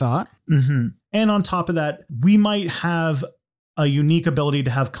interesting thought. And on top of that, we might have a unique ability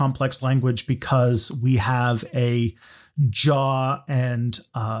to have complex language because we have a jaw and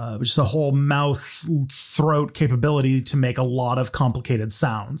just a whole mouth throat capability to make a lot of complicated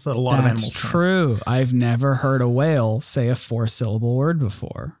sounds that a lot of animals can't. That's true. I've never heard a whale say a 4-syllable word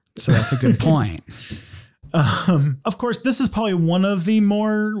before. So that's a good point. Of course, this is probably one of the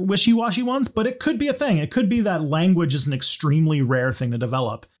more wishy-washy ones, but it could be a thing. It could be that language is an extremely rare thing to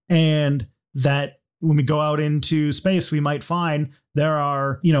develop, and that when we go out into space, we might find there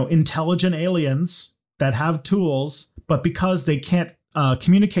are, intelligent aliens that have tools, but because they can't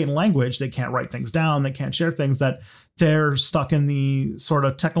communicate in language, they can't write things down, they can't share things, that they're stuck in the sort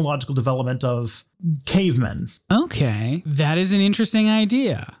of technological development of cavemen. Okay, that is an interesting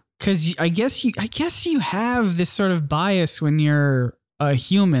idea. Because I guess you have this sort of bias when you're a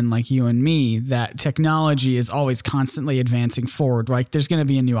human like you and me, that technology is always constantly advancing forward. Like there's going to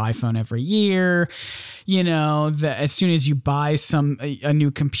be a new iPhone every year. You know, as soon as you buy a new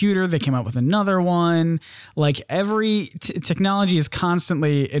computer, they came out with another one. Like every technology is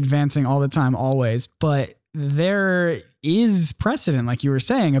constantly advancing all the time, always. But there is precedent, like you were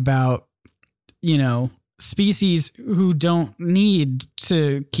saying, about, you know, species who don't need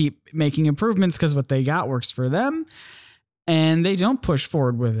to keep making improvements because what they got works for them and they don't push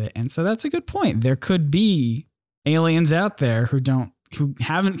forward with it. And so that's a good point. There could be aliens out there who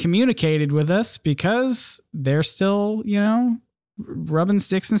haven't communicated with us because they're still, you know, rubbing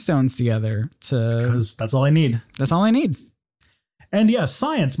sticks and stones together because that's all I need. That's all I need. And yes,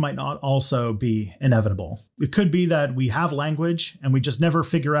 science might not also be inevitable. It could be that we have language and we just never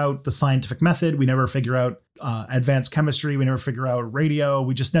figure out the scientific method. We never figure out advanced chemistry. We never figure out radio.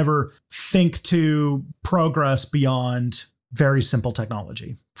 We just never think to progress beyond very simple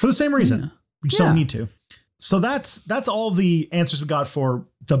technology for the same reason. Yeah. We just don't need to. So that's all the answers we got for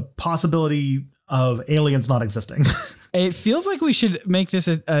the possibility of aliens not existing. It feels like we should make this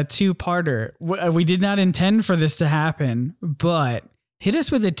a two-parter. We did not intend for this to happen, but hit us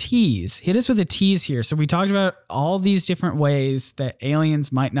with a tease. Hit us with a tease here. So we talked about all these different ways that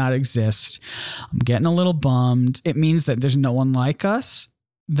aliens might not exist. I'm getting a little bummed. It means that there's no one like us.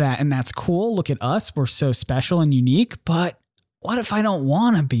 And that's cool. Look at us. We're so special and unique. But what if I don't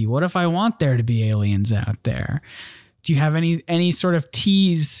want to be? What if I want there to be aliens out there? Do you have any sort of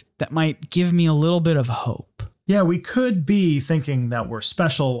tease that might give me a little bit of hope? Yeah, we could be thinking that we're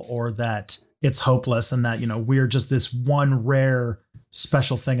special or that it's hopeless and that, you know, we're just this one rare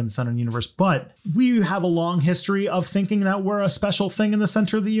special thing in the center of the universe. But we have a long history of thinking that we're a special thing in the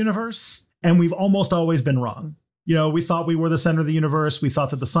center of the universe. And we've almost always been wrong. You know, we thought we were the center of the universe. We thought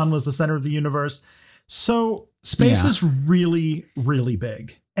that the sun was the center of the universe. So space is really, really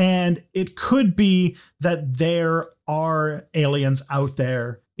big. And it could be that there are aliens out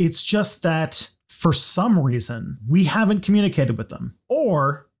there. It's just that for some reason, we haven't communicated with them,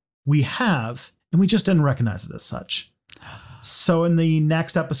 or we have, and we just didn't recognize it as such. So in the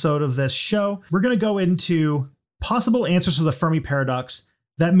next episode of this show, we're going to go into possible answers to the Fermi paradox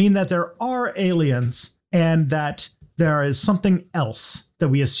that mean that there are aliens and that there is something else that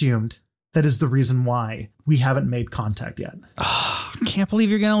we assumed that is the reason why we haven't made contact yet. Oh, I can't believe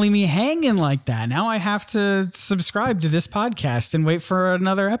you're going to leave me hanging like that. Now I have to subscribe to this podcast and wait for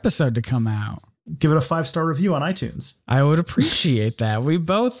another episode to come out. Give it a 5-star review on iTunes. I would appreciate that. We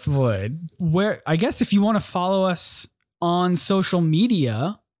both would. I guess if you want to follow us on social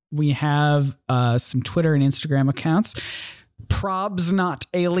media, we have some Twitter and Instagram accounts. Probs Not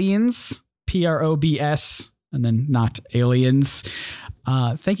Aliens, PROBS, and then Not Aliens.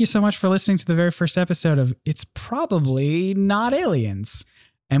 Thank you so much for listening to the very first episode of It's Probably Not Aliens.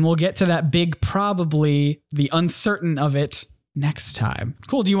 And we'll get to that big probably, the uncertain of it, next time.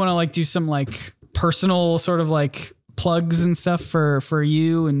 Cool. Do you want to do some personal sort of plugs and stuff for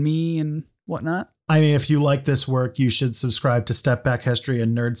you and me and whatnot? I mean, if you like this work, you should subscribe to Step Back History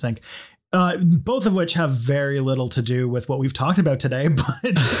and NerdSync. Both of which have very little to do with what we've talked about today,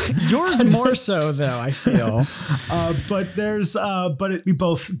 but yours more so, though, I feel. We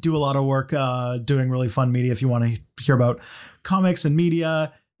both do a lot of work doing really fun media. If you want to hear about comics and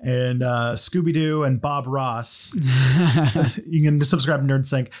media and Scooby-Doo and Bob Ross, you can subscribe to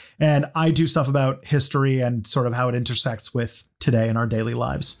NerdSync. And I do stuff about history and sort of how it intersects with today in our daily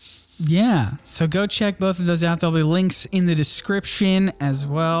lives. Yeah, so go check both of those out. There'll be links in the description as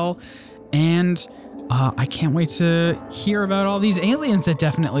well. And I can't wait to hear about all these aliens that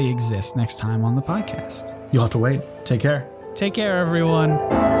definitely exist next time on the podcast. You'll have to wait. Take care. Take care,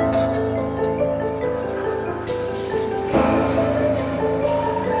 everyone.